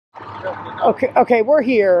Okay, we're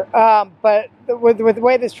here, but with the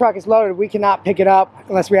way this truck is loaded, we cannot pick it up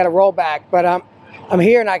unless we had a rollback. But I'm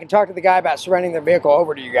here and I can talk to the guy about surrendering the vehicle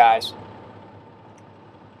over to you guys.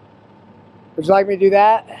 Would you like me to do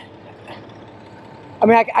that? I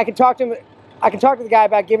mean, I can talk to him. I can talk to the guy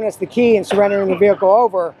about giving us the key and surrendering the vehicle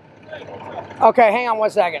over. Okay, hang on 1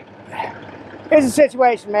 second. Here's the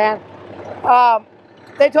situation, man.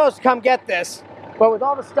 They told us to come get this, but with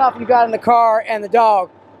all the stuff you got in the car and the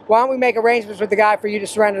dog, why don't we make arrangements with the guy for you to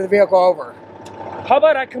surrender the vehicle over? How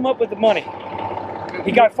about I come up with the money?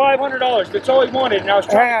 He got $500. That's all he wanted, and I was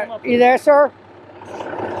trying to come up with it. You there, sir?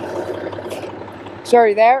 Sir,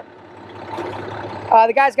 you there?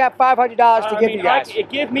 The guy's got $500 to give you guys.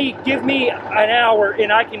 Give me an hour,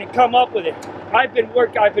 and I can come up with it. I've been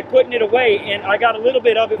putting it away, and I got a little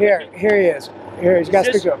bit of it. Here he is. Here he is. You got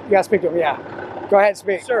to speak to him. You got to speak to him. Yeah. Go ahead and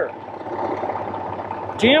speak. Sir.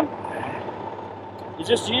 Jim? Is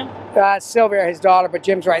this Jim? Sylvia, his daughter, but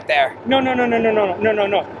Jim's right there. No.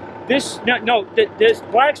 This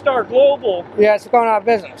Black Star Global. Yeah, it's going out of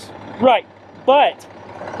business. Right, but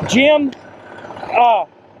Jim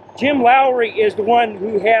Lowry is the one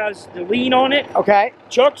who has the lien on it. Okay.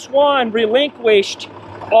 Chuck Swan relinquished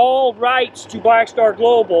all rights to Black Star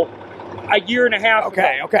Global a year and a half ago.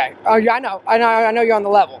 Okay. Oh, yeah, I know you're on the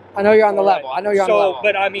level. I know you're on the level.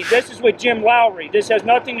 But I mean, this is with Jim Lowry. This has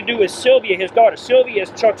nothing to do with Sylvia, his daughter. Sylvia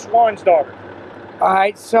is Chuck Swan's daughter. All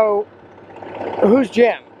right, so who's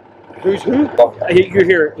Jim? Who's who? You're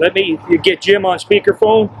here. Let me get Jim on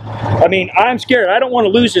speakerphone. I mean, I'm scared. I don't want to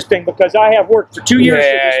lose this thing because I have worked for 2 years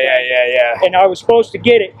for this thing. Yeah. And I was supposed to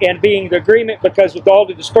get it, and being the agreement because of all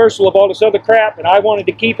the dispersal of all this other crap, and I wanted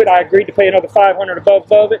to keep it. I agreed to pay another $500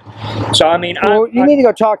 above it. So I mean, well, you need to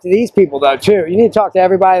go talk to these people though too. You need to talk to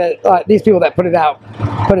everybody that these people that put it out.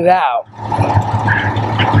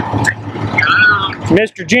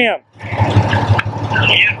 Mr. Jim.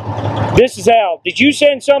 This is Al. Did you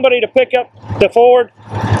send somebody to pick up the Ford?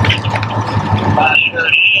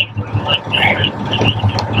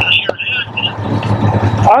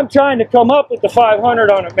 I'm trying to come up with the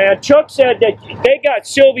 $500 on it, man. Chuck said that they got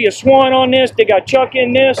Sylvia Swan on this. They got Chuck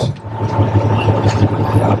in this. I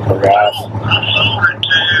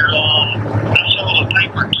sold the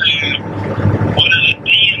paper to, what is it,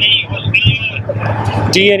 D&E? What's the name of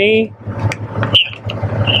it? D&E?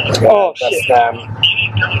 Oh, shit.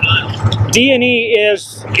 D&E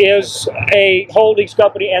is a holdings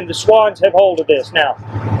company, and the Swans have hold of this now.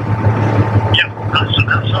 Yep, I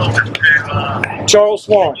sold it to Charles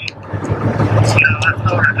Swan. I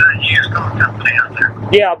sold it to a used car company out there.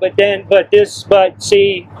 Yeah, but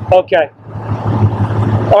see, okay.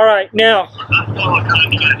 All right, now.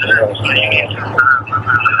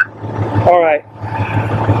 All right.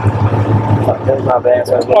 There's my van.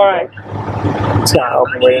 All right. It's not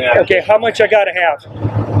open. Okay, how much I gotta have?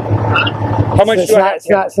 How much do I have?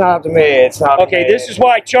 It's not up to me. It's not. Okay, this is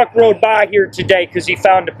why Chuck rode by here today, because he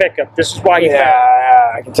found a pickup. This is why he found it.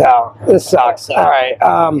 Yeah, I can tell. This sucks. All right.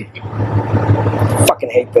 Fucking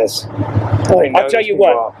hate this. I'll tell you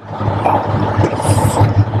what.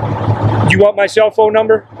 You want my cell phone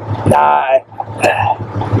number? Nah.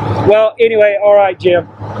 Well, anyway, all right, Jim.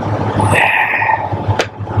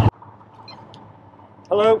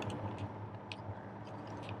 Hello?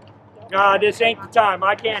 This ain't the time.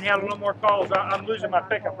 I can't handle no more calls. I'm losing my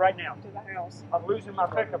pickup right now. I'm losing my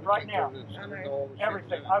pickup right now.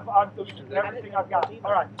 Everything. I'm losing everything I've got.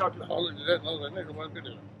 All right, talk to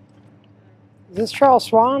you. Is this Charles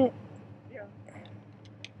Swan? Yeah.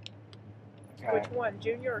 Okay. Which one,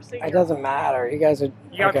 junior or senior? It doesn't matter. You guys are.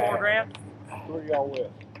 You got okay. $4 grand? Who are y'all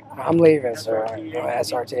with? I'm leaving, sir. I'm an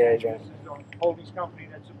SRT agent. This is a holdings company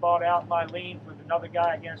that's bought out my lien with another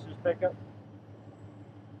guy against his pickup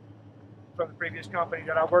from the previous company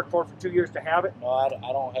that I worked for 2 years to have it. No, I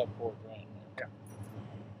don't have $4 grand. Yeah.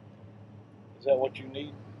 Is that what you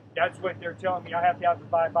need? That's what they're telling me. I have to have to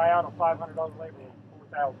buy out on $500 labor,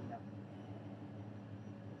 $4,000 now.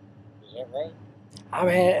 Is that right? I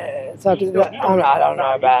mean, it's up to. I don't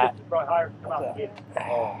know about.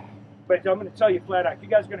 But I'm going to tell you flat out, you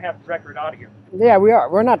guys are going to have to record out of here. Yeah, we are.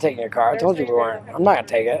 We're not taking your car. I told you we weren't. I'm not gonna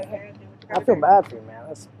take it. I feel bad for you, man.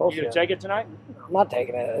 That's bullshit. You going to take it tonight? I'm not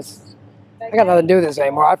taking it. I got nothing to do with this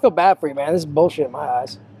anymore. I feel bad for you, man. This is bullshit in my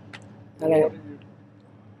eyes. That ain't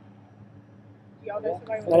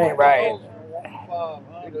right.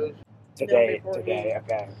 Today,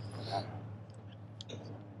 okay.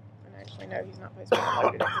 No, he's not supposed to be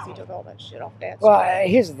loaded because he took all that shit off Dad's. Well,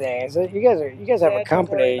 here's the thing: is that you guys have a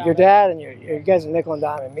company. Your dad and you guys are nickel and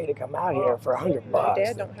diming me to come out here for $100.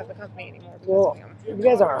 Dad don't have the company anymore. Well, you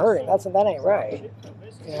guys aren't hurting. That ain't right.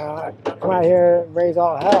 You know, I come out here and raise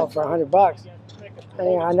all hell for $100. And,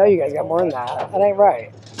 you know, I know you guys got more than that. That ain't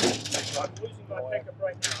right. I'm losing my pickup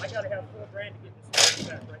right now. I gotta have $4 grand to get this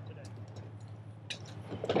back right today.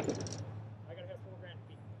 I gotta have $4 grand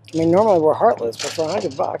to keep. I mean, normally we're heartless, but for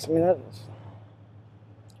 $100, I mean, that is.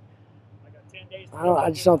 I got 10 days.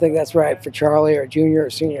 I just don't think that's right for Charlie or Junior or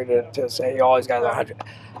Senior to say you always got 100.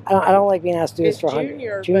 I don't like being asked to do this for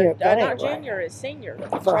 100. Junior, that not ain't right. Junior, it's Senior.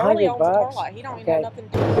 For Charlie owns a car $100? lot. He don't even Okay. know nothing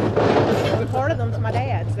to do. And part of them's my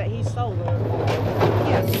dad's that he sold.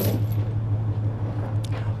 Yes,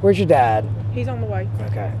 Where's your dad? he's on the way.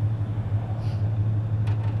 Okay.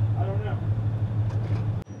 I don't know.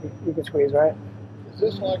 You can squeeze, right? Is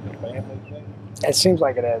this like a family thing? It seems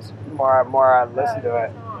like it is. The more I listen to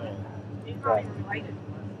it. He's not even related.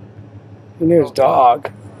 He knew his dog.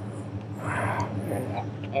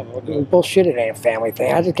 Okay. Bullshit, it ain't a family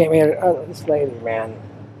thing. I just came here. Oh, this lady, man.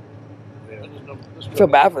 Yeah, I feel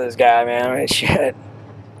bad for this guy, man. I mean, shit.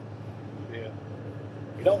 Yeah.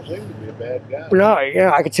 He don't seem to be a bad guy. No, you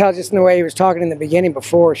know, I could tell just in the way he was talking in the beginning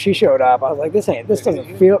before she showed up. I was like, this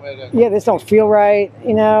doesn't feel, this don't feel right,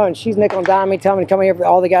 you know. And she's nickel and diming me, telling me to come here for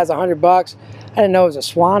all the guys $100. I didn't know it was a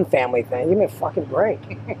Swan family thing. Give me a fucking break.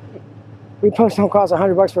 Repost don't cost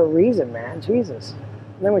 $100 for a reason, man. Jesus.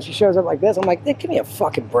 And then when she shows up like this, I'm like, give me a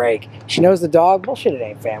fucking break. She knows the dog. Bullshit, it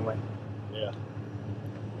ain't family. Yeah.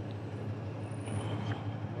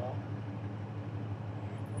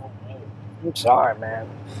 I'm sorry, man.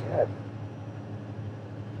 Shit.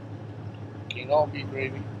 Can't all be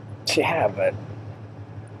gravy. Yeah, but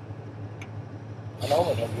I know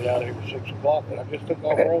I'm gonna get out of here at 6 o'clock, but I just took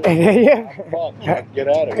off early. yeah. 5 o'clock, so I can get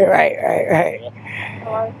out of here. Right.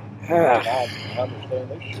 I understand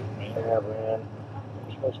this shit, man. Yeah, man.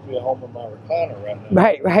 I'm supposed to be at home in my recliner right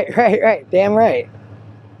now. Right. Damn right.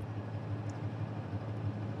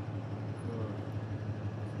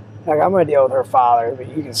 Like, I'm gonna deal with her father,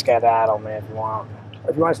 but you can skedaddle, man, if you want.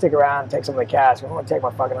 Or if you want to stick around and take some of the cash, I'm gonna take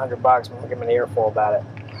my fucking $100. I'm gonna give him an earful about it.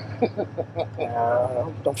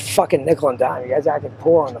 Don't fucking nickel and dime. You guys acting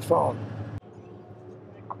poor on the phone.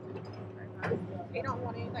 He don't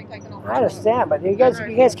want anything taken off. I understand, but you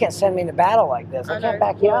guys can't send me into battle like this. I can't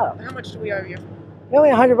back you up. How much do we owe you? Only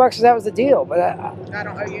 $100 because that was the deal, but I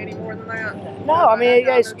don't owe you any more than that. no, I mean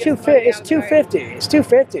it's $250. It's $250. It's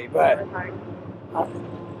 $250, but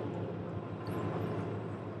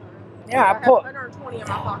yeah, I have pull. 120 in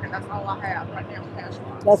my pocket. That's all I have right now, cash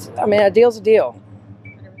wise. I mean, a deal's a deal.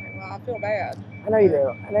 And everything. Well, I feel bad. I know you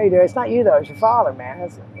do. It's not you though. It's your father, man.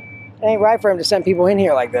 It ain't right for him to send people in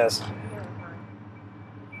here like this.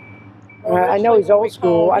 I know he's old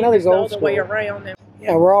school. I know he's old school. Way around them.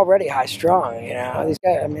 Yeah, we're already high strung. You know, these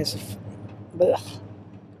guys. I mean,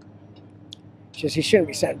 just he shouldn't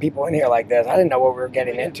be sending people in here like this. I didn't know what we were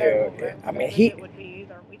getting into. I mean, It would be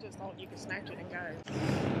either. We just thought you could snatch it and go.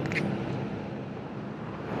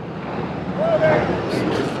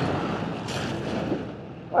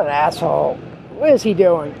 What an asshole. What is he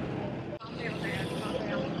doing?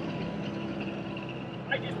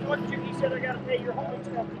 I just talked to you. He said I gotta pay your home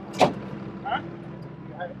stuff. Huh?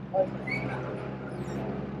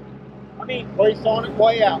 I mean, Place on it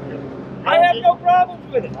way out here. I have no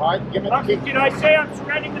problems with it. All right, give me the key. Did I say I'm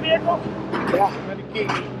surrendering the vehicle? Yeah. Give me the key.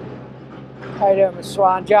 How you doing, Mr.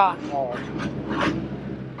 Swan? John. All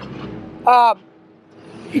right.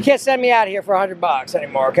 You can't send me out of here for $100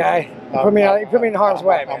 anymore, okay? You put me in harm's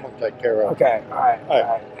way, I'm man. gonna take care of it. Okay, all right.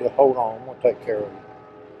 Hey, hold on. I'm gonna take care of it.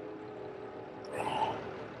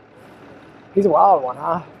 He's a wild one,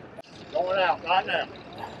 huh? Going out right now.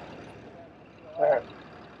 All right.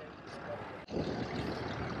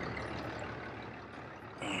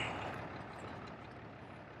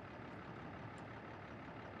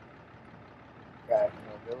 Okay.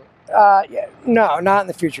 Yeah, no, not in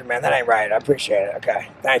the future, man. That ain't right. I appreciate it. Okay,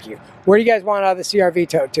 thank you. Where do you guys want the CRV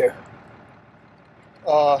towed to?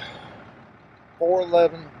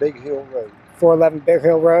 411 Big Hill Road. 411 Big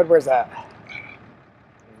Hill Road. Where's that?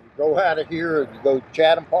 You go out of here and you go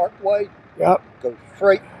Chatham Parkway. Yep. Go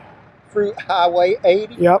straight through Highway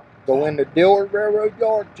 80. Yep. Go into Dillard Railroad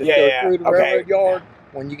Yard. Just go through the railroad yard.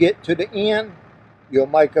 When you get to the end, you'll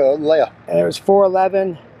make a left. And it was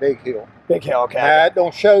 411 Big Hill. Big Hill. Okay. Now, it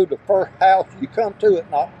don't show the first house you come to it,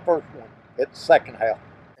 not the first one. It's the second house.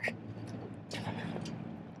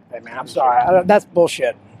 Hey, man, I'm sorry. That's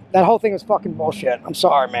bullshit. That whole thing was fucking bullshit. I'm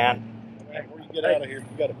sorry, man. Before you get out of here,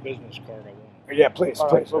 you got a business card I want. Yeah, please, All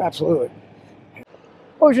please. right, Absolutely.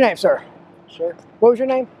 What was your name, sir? Sir? What was your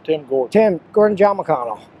name? Tim Gordon. Tim Gordon John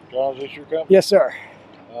McConnell. John, is this your company? Yes, sir.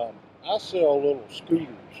 I sell little scooters.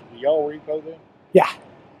 Do y'all repo them? Yeah.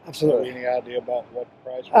 Absolutely. Any idea about what the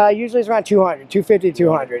price was? Usually it's around 200, 250,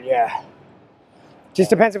 200, yeah. Just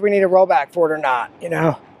depends if we need a rollback for it or not, you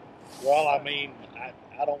know? Well, I mean,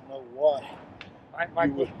 I don't know what. I'm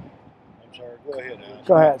sorry, go ahead, Alan.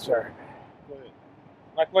 Go ahead, sir. Go ahead.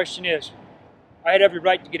 My question is, I had every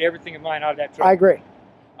right to get everything of mine out of that truck. I agree.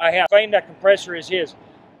 I have claimed that compressor is his.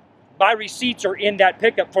 My receipts are in that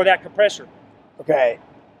pickup for that compressor. Okay.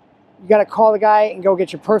 You got to call the guy and go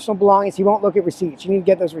get your personal belongings. He won't look at receipts. You need to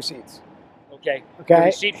get those receipts. Okay. Okay. The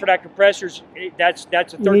receipt for that compressor's that's a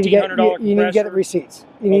 $1,300 compressor. You need to get the receipts.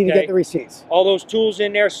 You need to get the receipts. All those tools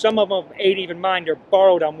in there, some of them ain't even mine. They're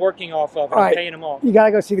borrowed. I'm working off of. I'm paying them off. You got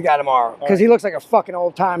to go see the guy tomorrow because he looks like a fucking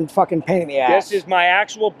old time fucking pain in the ass. This is my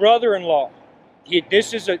actual brother-in-law.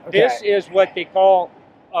 This is what they call.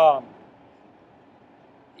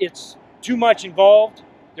 It's too much involved.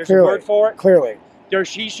 There's a word for it. Clearly.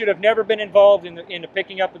 He should have never been involved in the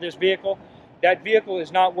picking up of this vehicle. That vehicle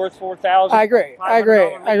is not worth $4,000. I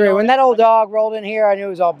agree. When that old dog rolled in here, I knew it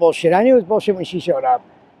was all bullshit. I knew it was bullshit when she showed up.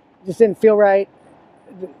 It just didn't feel right.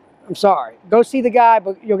 I'm sorry. Go see the guy,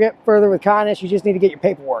 but you'll get further with kindness. You just need to get your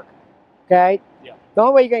paperwork. Okay? Yeah. The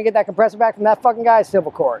only way you're going to get that compressor back from that fucking guy is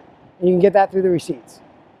civil court. And you can get that through the receipts.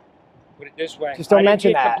 Put it this way. Just don't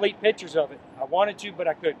mention that. I didn't get complete pictures of it. I wanted to, but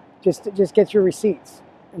I couldn't. Just get your receipts.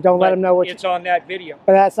 And don't let them know what it's on that video.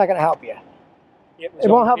 But that's not going to help you. It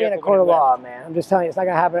won't help you in a court of law, left. man. I'm just telling you, it's not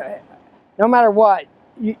going to happen. No matter what,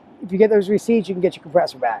 if you get those receipts, you can get your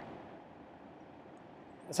compressor back.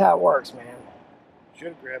 That's how it works, man. Should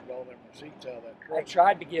have grabbed all them receipts out of that truck. I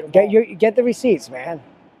tried to get them Get the receipts, man.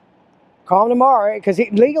 Call him tomorrow, because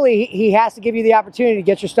legally he has to give you the opportunity to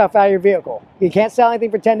get your stuff out of your vehicle. You can't sell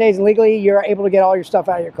anything for 10 days, and legally you're able to get all your stuff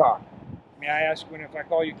out of your car. May I ask if I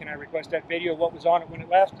call you, can I request that video of what was on it when it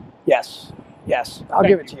left? Yes. Yes. I'll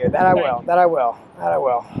give it to you. That I will. That I will. That I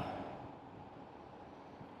will.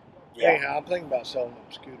 Yeah. Anyhow, I'm thinking about selling them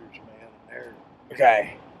scooters, man. They're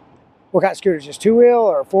okay. What kind of scooters? Just two-wheel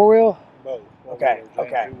or four-wheel? Both. Okay.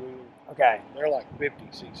 Okay. Okay. They're like 50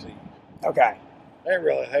 cc's. Okay. They're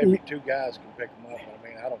really heavy. Two guys can pick them up. I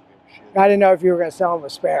mean, I don't give a shit. I didn't know if you were going to sell them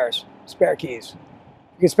with spares, spare keys.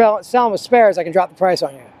 If you can sell them with spares, I can drop the price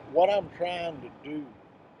on you. What I'm trying to do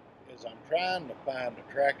is I'm trying to find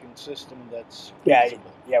a tracking system that's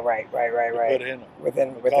feasible. Yeah, right. Put in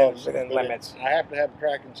within limits. I have to have a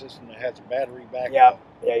tracking system that has a battery backup.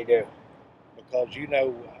 Yeah, you do. Because, you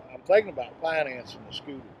know, I'm thinking about financing the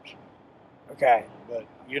scooters. Okay. But,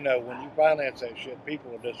 you know, when you finance that shit,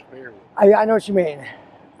 people will disappear with it. I know what you mean.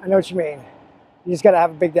 I know what you mean. You just got to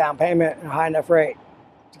have a big down payment and a high enough rate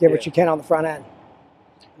to get what you can on the front end.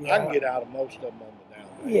 I can get out of most of them on the down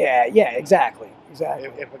payment. Yeah, exactly.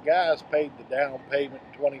 If a guy's paid the down payment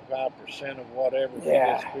 25% of whatever, if he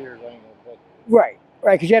disappears, I ain't gonna fuck with it.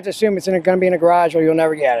 Right, because you have to assume it's going to be in a garage or you'll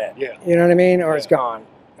never get it. Yeah. You know what I mean? Or it's gone.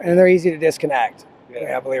 And they're easy to disconnect.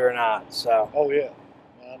 Yeah, believe it or not. So. Oh, yeah.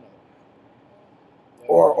 I know.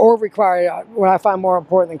 Or require, what I find more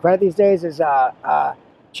important than credit these days is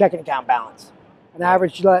checking account balance. An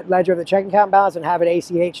average ledger of the checking account balance and have it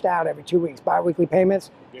ACH'd out every 2 weeks. Bi-weekly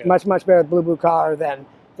payments, much better with blue collar than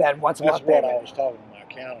once a month payment. That's what I was talking to my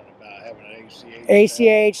accountant about, having an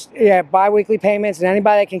ACH. ACH, bi-weekly payments, and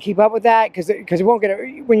anybody that can keep up with that, because it won't get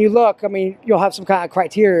it. When you look, I mean, you'll have some kind of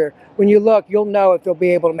criteria. When you look, you'll know if they'll be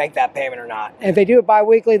able to make that payment or not. And if they do it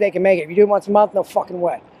bi-weekly, they can make it. If you do it once a month, no fucking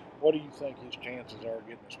way. What do you think his chances are of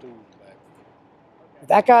getting the stools back?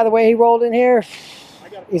 That guy, the way he rolled in here,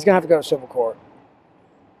 he's going to have to go to civil court.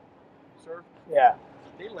 Sir? Yeah.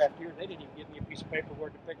 They left here. They didn't even give me a piece of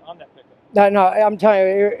paperwork to pick on that pickup. No, I'm telling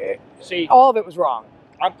you, see, all of it was wrong.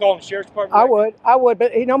 I'm calling the sheriff's department. I would,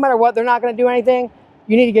 but no matter what, they're not going to do anything.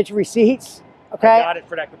 You need to get your receipts. Okay. I got it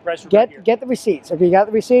for that compressor. Get the receipts. Okay, you got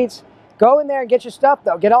the receipts. Go in there and get your stuff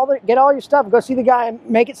though. Get all your stuff. Go see the guy and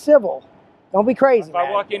make it civil. Don't be crazy. If I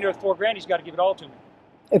walk in there with $4,000, he's got to give it all to me.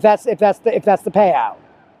 If that's the payout.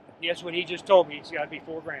 That's what he just told me. It's got to be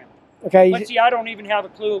 $4,000. Okay. But see, I don't even have a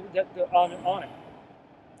clue on it.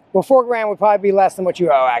 Well, $4,000 would probably be less than what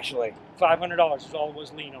you owe, actually. $500 is all it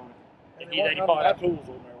was lien on it. And he bought it. Tools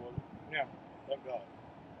on there was it? Yeah. Thank God.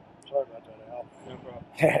 Sorry about that, Al. No problem.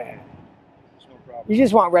 It's no problem. You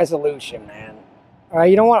just want resolution, man. All right,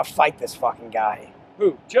 you don't want to fight this fucking guy.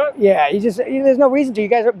 Who? Chuck? Yeah. There's no reason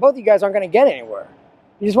to. Both of you guys aren't going to get anywhere.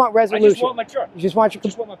 You just want resolution. I just want my truck. You just want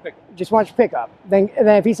my pickup. You just want your pickup. And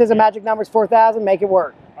then if he says a magic number is 4,000, make it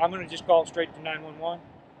work. I'm going to just call straight to 911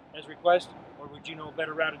 as requested. Or would you know a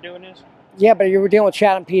better route of doing this? Yeah, but you were dealing with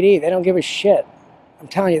Chatham PD. They don't give a shit. I'm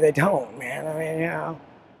telling you, they don't, man. I mean, you know,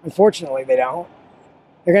 unfortunately, they don't.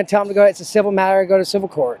 They're going to tell them to go, it's a civil matter, go to civil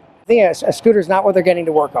court. I think a scooter's not what they're getting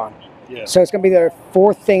to work on. Yeah. So it's going to be their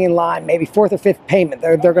fourth thing in line, maybe fourth or fifth payment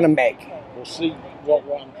they're going to make. Well, see, what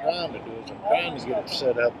I'm trying to do is I'm trying to get it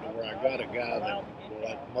set up to where I got a guy that will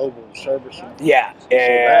like mobile servicing. Yeah. So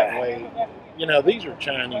that way, you know, these are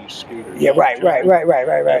Chinese scooters. Yeah, right.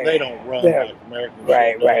 And they don't run like American.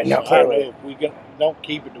 Right. No, so clearly. I know if we don't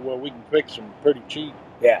keep it to where we can fix them pretty cheap,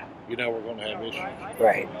 yeah, you know, we're going to have issues.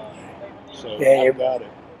 Right. So yeah, you got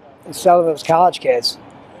it. And sell to those college kids.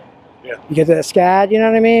 Yeah. You get to the SCAD, you know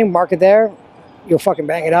what I mean? Mark it there. You'll fucking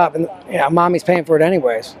bang it up, and mommy's paying for it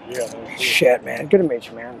anyways. Yeah. Shit, man. Good to meet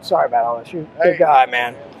you, man. Sorry about all this. You're a good guy,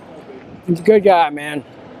 man. He's a good guy, man.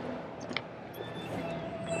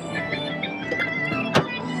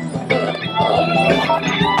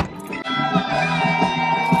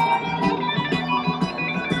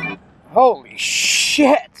 Holy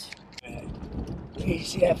shit! Did you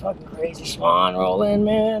see that fucking crazy swan roll in,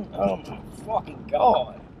 man? Oh my fucking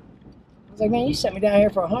god! I was like, man, you sent me down here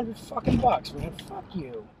for $100 fucking bucks, man. Fuck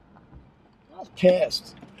you. I was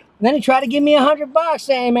pissed. And then he tried to give me $100,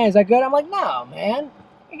 saying, man, is that good? I'm like, no, man.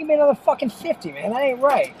 You give me another fucking 50, man. That ain't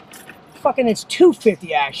right. Fucking, it's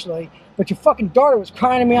 $250 actually. But your fucking daughter was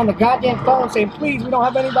crying to me on the goddamn phone saying, please, we don't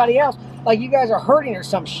have anybody else. Like you guys are hurting or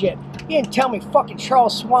some shit. You didn't tell me fucking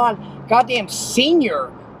Charles Swan, goddamn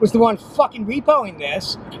senior, was the one fucking repoing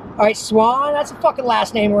this. All right, Swan, that's a fucking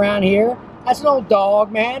last name around here. That's an old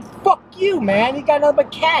dog, man. Fuck you, man. He got nothing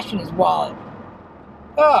but cash in his wallet.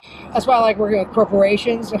 Ugh. That's why I like working with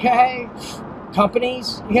corporations, okay?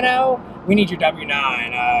 Companies, you know? We need your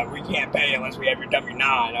W-9. We can't pay unless we have your W-9.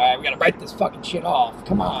 All right, we gotta write this fucking shit off.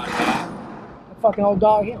 Come on, man. That fucking old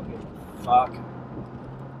dog, he don't give a fuck.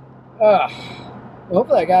 Ugh. Well,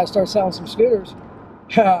 hopefully that guy starts selling some scooters.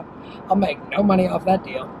 I'll make no money off that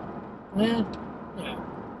deal. Yeah.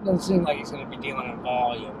 Doesn't seem like he's gonna be dealing in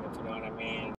volume, if you know